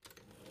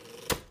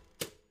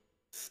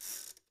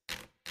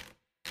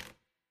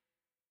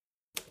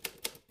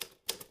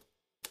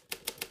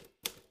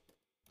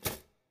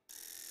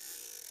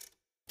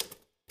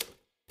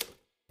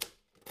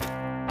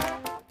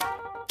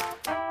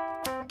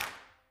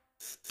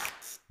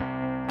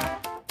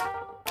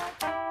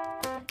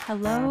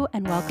Hello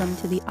and welcome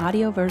to the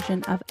audio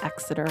version of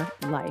Exeter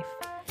Life,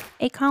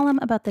 a column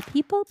about the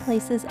people,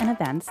 places, and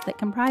events that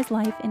comprise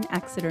life in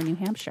Exeter, New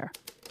Hampshire.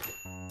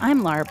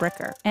 I'm Laura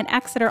Bricker, and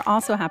Exeter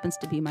also happens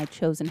to be my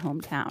chosen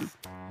hometown.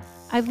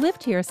 I've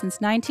lived here since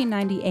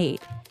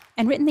 1998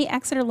 and written the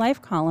Exeter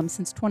Life column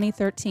since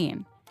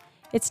 2013.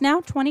 It's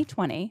now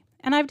 2020,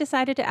 and I've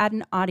decided to add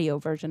an audio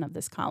version of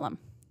this column.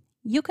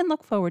 You can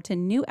look forward to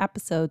new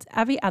episodes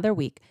every other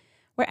week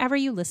wherever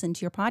you listen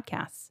to your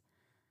podcasts.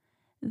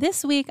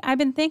 This week, I've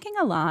been thinking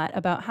a lot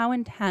about how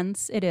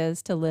intense it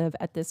is to live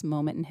at this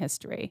moment in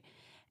history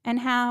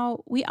and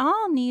how we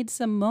all need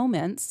some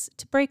moments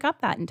to break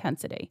up that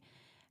intensity.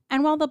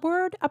 And while the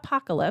word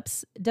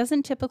apocalypse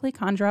doesn't typically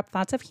conjure up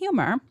thoughts of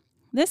humor,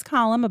 this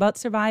column about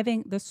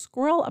surviving the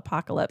squirrel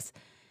apocalypse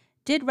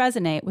did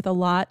resonate with a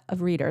lot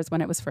of readers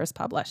when it was first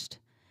published.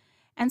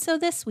 And so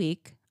this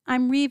week,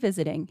 I'm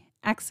revisiting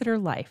Exeter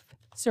Life,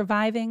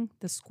 Surviving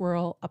the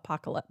Squirrel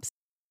Apocalypse.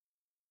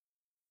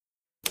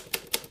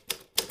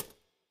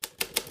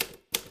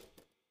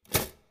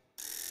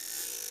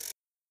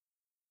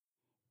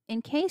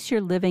 In case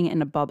you're living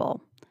in a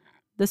bubble,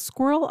 the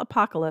squirrel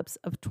apocalypse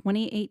of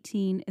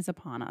 2018 is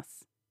upon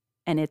us,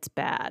 and it's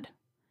bad.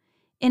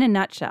 In a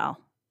nutshell,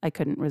 I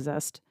couldn't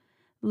resist.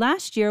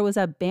 Last year was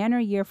a banner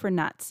year for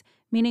nuts,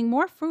 meaning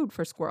more food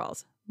for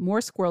squirrels. More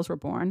squirrels were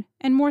born,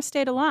 and more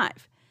stayed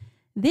alive.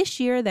 This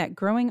year, that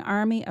growing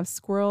army of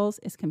squirrels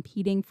is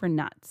competing for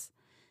nuts.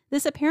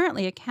 This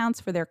apparently accounts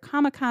for their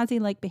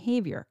kamikaze-like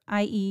behavior,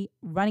 i.e.,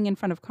 running in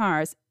front of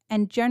cars,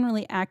 and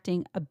generally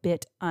acting a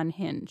bit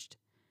unhinged.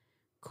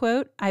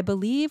 Quote, I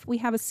believe we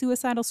have a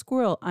suicidal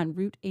squirrel on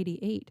Route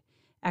 88,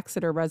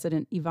 Exeter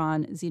resident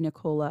Ivan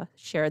Zinicola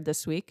shared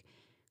this week.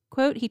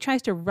 Quote, he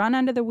tries to run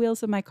under the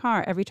wheels of my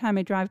car every time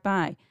I drive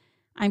by.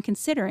 I'm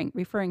considering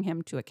referring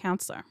him to a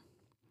counselor.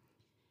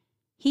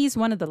 He's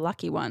one of the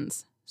lucky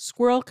ones.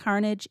 Squirrel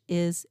carnage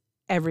is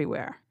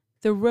everywhere.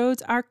 The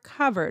roads are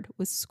covered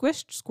with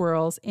squished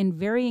squirrels in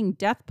varying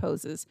death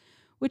poses,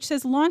 which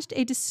has launched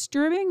a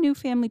disturbing new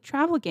family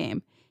travel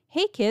game.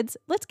 Hey kids,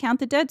 let's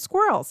count the dead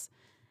squirrels.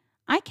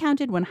 I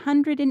counted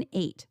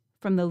 108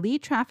 from the Lee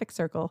traffic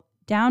circle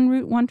down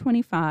Route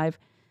 125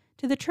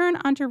 to the turn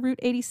onto Route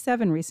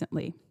 87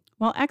 recently,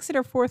 while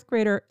Exeter fourth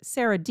grader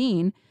Sarah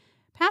Dean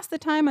passed the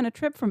time on a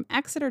trip from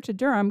Exeter to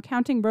Durham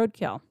counting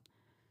roadkill.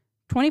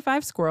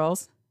 25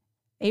 squirrels,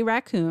 a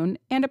raccoon,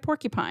 and a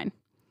porcupine.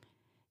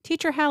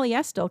 Teacher Hallie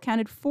Estill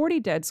counted 40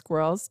 dead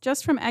squirrels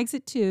just from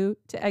exit 2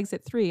 to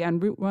exit 3 on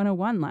Route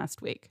 101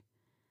 last week.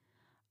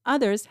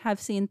 Others have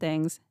seen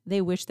things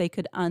they wish they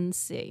could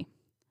unsee,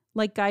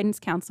 like guidance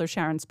counselor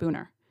Sharon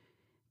Spooner.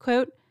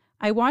 Quote,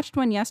 I watched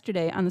one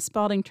yesterday on the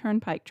Spalding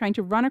Turnpike trying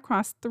to run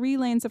across 3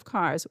 lanes of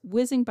cars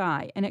whizzing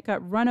by, and it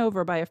got run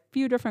over by a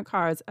few different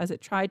cars as it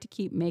tried to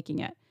keep making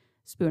it,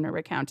 Spooner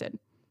recounted.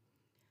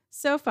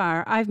 So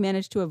far, I've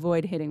managed to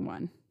avoid hitting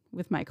one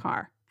with my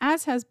car,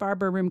 as has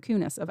Barbara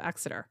Rimkunis of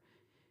Exeter.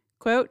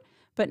 Quote,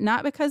 but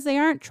not because they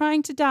aren't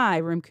trying to die,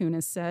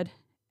 Rimkunis said.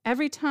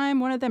 Every time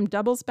one of them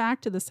doubles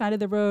back to the side of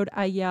the road,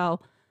 I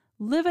yell,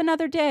 live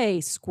another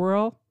day,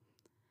 squirrel.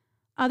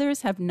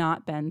 Others have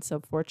not been so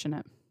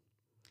fortunate.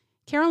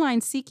 Caroline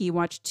Seeke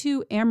watched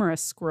 2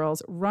 amorous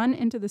squirrels run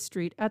into the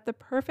street at the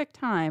perfect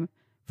time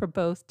for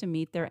both to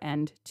meet their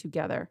end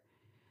together.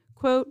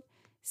 Quote,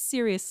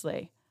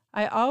 seriously,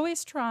 I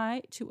always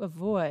try to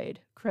avoid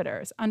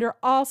critters under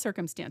all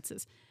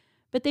circumstances,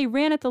 but they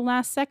ran at the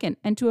last second,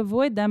 and to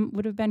avoid them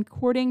would have been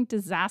courting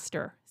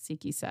disaster,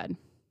 Seeke said.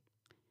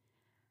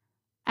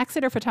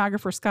 Exeter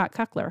photographer Scott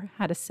Kuckler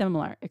had a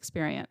similar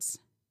experience.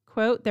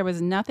 Quote, there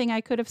was nothing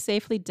I could have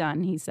safely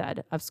done, he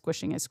said, of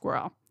squishing a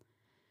squirrel.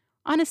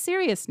 On a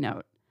serious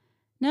note,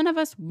 none of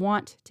us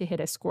want to hit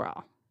a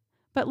squirrel,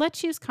 but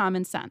let's use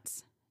common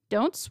sense.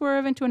 Don't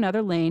swerve into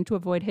another lane to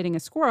avoid hitting a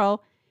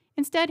squirrel,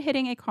 instead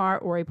hitting a car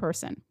or a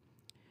person.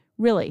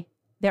 Really,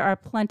 there are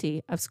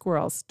plenty of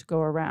squirrels to go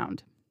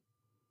around.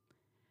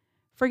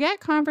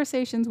 Forget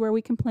conversations where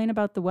we complain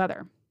about the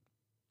weather.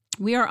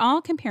 We are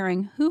all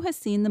comparing who has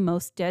seen the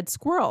most dead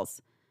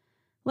squirrels.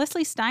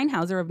 Leslie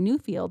Steinhauser of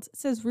Newfields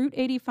says Route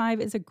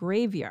 85 is a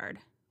graveyard,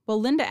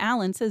 while Linda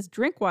Allen says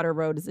Drinkwater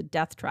Road is a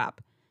death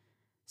trap.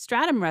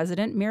 Stratham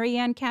resident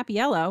Marianne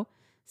Capiello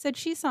said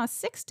she saw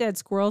 6 dead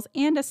squirrels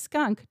and a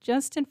skunk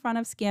just in front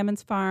of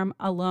Scammons Farm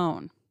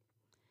alone.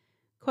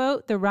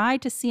 Quote, the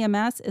ride to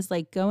CMS is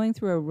like going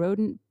through a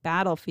rodent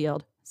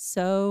battlefield.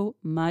 So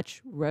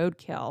much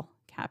roadkill,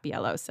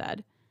 Capiello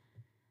said.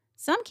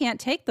 Some can't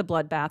take the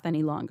bloodbath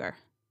any longer.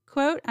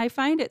 Quote, I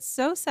find it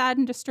so sad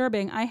and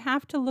disturbing I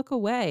have to look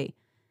away,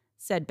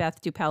 said Beth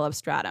Dupel of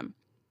Stratham.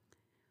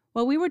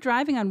 While we were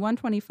driving on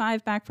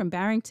 125 back from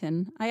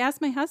Barrington, I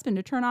asked my husband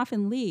to turn off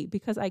in Lee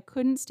because I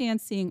couldn't stand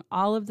seeing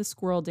all of the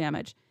squirrel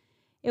damage.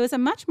 It was a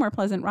much more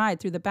pleasant ride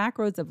through the back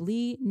roads of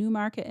Lee,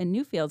 Newmarket, and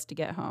Newfields to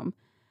get home.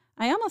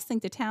 I almost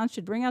think the town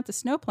should bring out the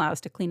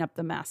snowplows to clean up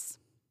the mess.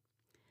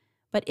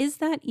 But is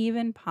that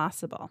even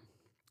possible?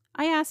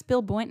 I asked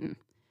Bill Boynton,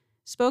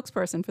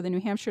 spokesperson for the New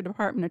Hampshire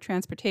Department of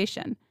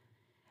Transportation,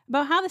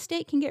 about how the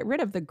state can get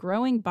rid of the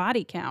growing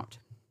body count.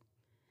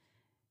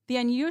 The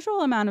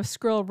unusual amount of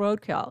squirrel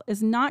roadkill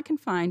is not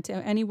confined to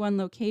any one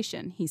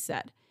location, he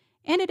said,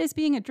 and it is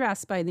being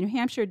addressed by the New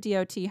Hampshire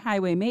DOT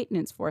Highway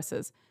Maintenance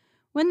Forces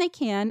when they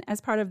can as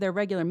part of their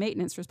regular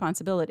maintenance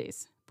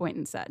responsibilities,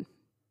 Boynton said.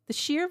 The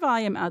sheer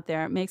volume out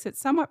there makes it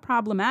somewhat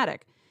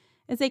problematic,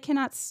 as they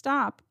cannot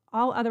stop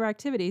all other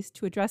activities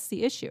to address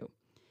the issue.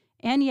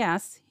 And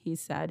yes, he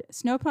said,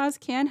 snowplows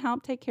can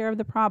help take care of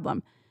the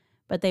problem,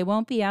 but they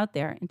won't be out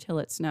there until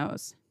it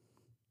snows.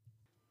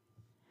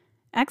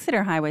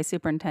 Exeter Highway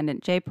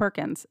Superintendent Jay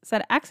Perkins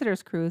said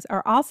Exeter's crews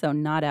are also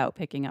not out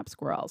picking up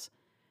squirrels.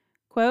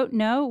 Quote,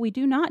 "No, we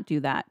do not do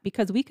that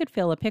because we could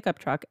fill a pickup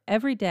truck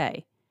every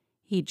day,"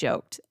 he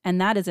joked, and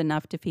that is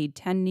enough to feed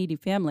 10 needy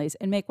families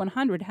and make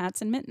 100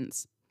 hats and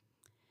mittens.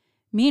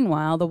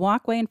 Meanwhile, the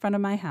walkway in front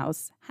of my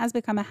house has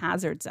become a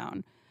hazard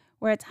zone,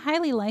 where it's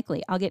highly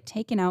likely I'll get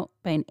taken out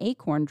by an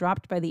acorn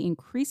dropped by the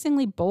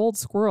increasingly bold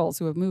squirrels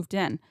who have moved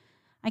in.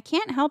 I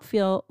can't help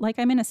feel like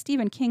I'm in a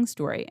Stephen King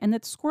story and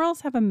that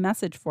squirrels have a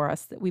message for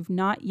us that we've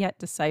not yet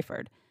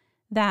deciphered.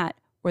 That,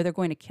 or they're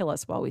going to kill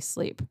us while we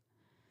sleep.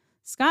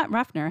 Scott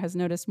Ruffner has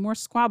noticed more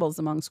squabbles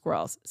among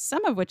squirrels,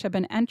 some of which have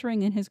been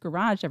entering in his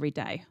garage every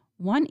day.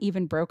 One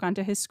even broke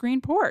onto his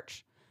screen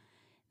porch.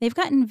 They've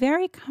gotten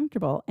very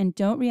comfortable and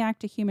don't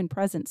react to human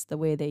presence the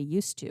way they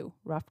used to,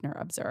 Ruffner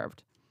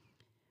observed.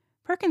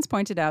 Perkins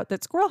pointed out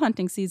that squirrel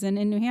hunting season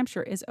in New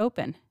Hampshire is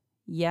open.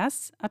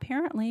 Yes,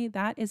 apparently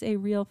that is a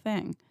real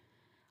thing.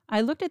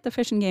 I looked at the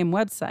Fish and Game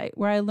website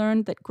where I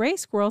learned that gray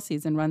squirrel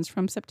season runs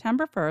from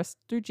September 1st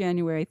through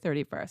January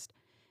 31st.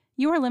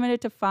 You are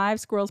limited to 5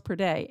 squirrels per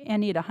day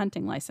and need a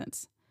hunting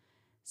license.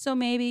 So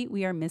maybe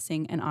we are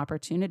missing an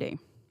opportunity.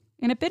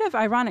 In a bit of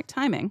ironic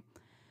timing,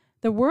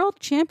 the World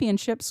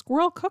Championship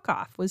Squirrel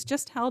Cook-Off was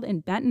just held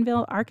in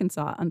Bentonville,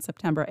 Arkansas on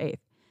September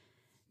 8th.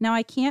 Now,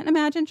 I can't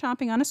imagine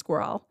chomping on a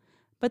squirrel,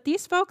 but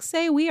these folks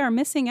say we are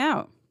missing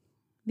out.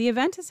 The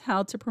event is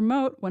held to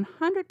promote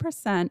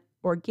 100%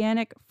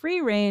 organic,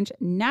 free-range,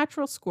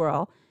 natural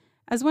squirrel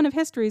as one of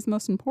history's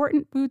most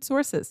important food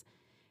sources.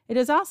 It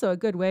is also a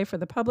good way for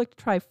the public to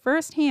try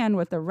firsthand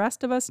what the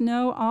rest of us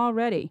know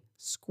already.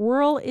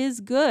 Squirrel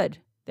is good,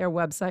 their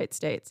website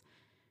states.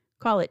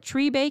 Call it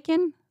tree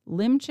bacon,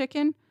 limb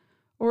chicken,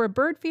 or a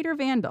bird feeder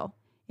vandal.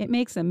 It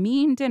makes a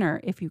mean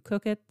dinner if you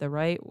cook it the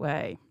right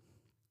way.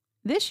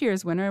 This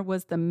year's winner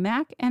was the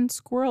Mac and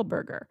Squirrel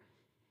Burger,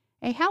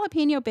 a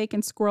jalapeno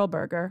bacon squirrel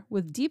burger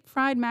with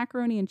deep-fried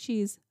macaroni and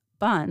cheese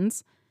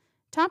buns,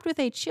 topped with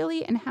a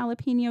chili and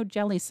jalapeno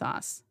jelly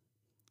sauce.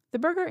 The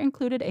burger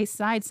included a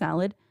side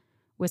salad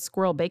with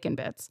squirrel bacon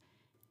bits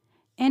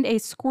and a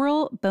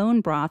squirrel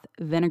bone broth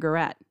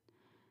vinaigrette.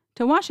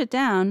 To wash it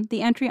down,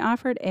 the entry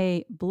offered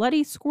a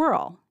Bloody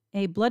Squirrel,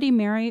 a Bloody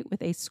Mary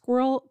with a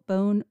squirrel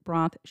bone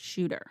broth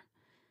shooter.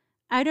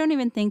 I don't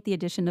even think the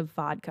addition of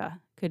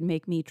vodka could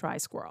make me try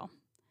squirrel.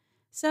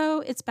 So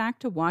it's back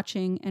to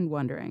watching and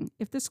wondering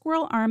if the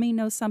squirrel army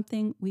knows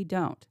something we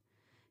don't.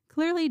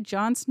 Clearly,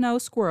 Jon Snow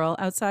Squirrel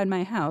outside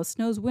my house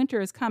knows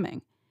winter is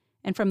coming,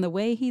 and from the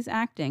way he's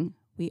acting,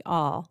 we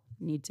all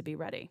need to be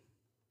ready.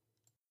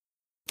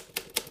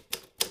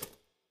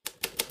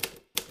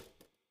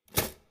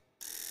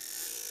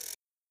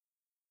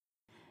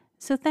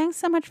 So thanks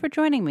so much for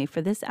joining me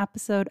for this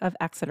episode of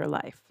Exeter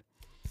Life.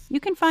 You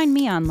can find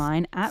me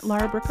online at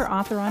Lara Bricker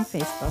Author on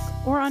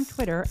Facebook or on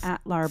Twitter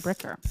at Lara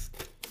Bricker.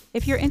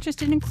 If you're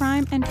interested in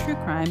crime and true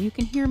crime, you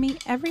can hear me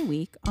every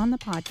week on the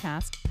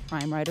podcast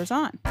Crime Writers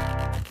On.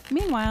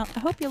 Meanwhile, I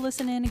hope you'll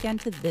listen in again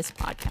to this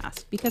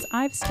podcast because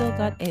I've still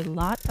got a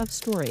lot of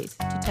stories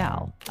to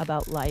tell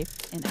about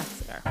life in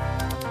Exeter.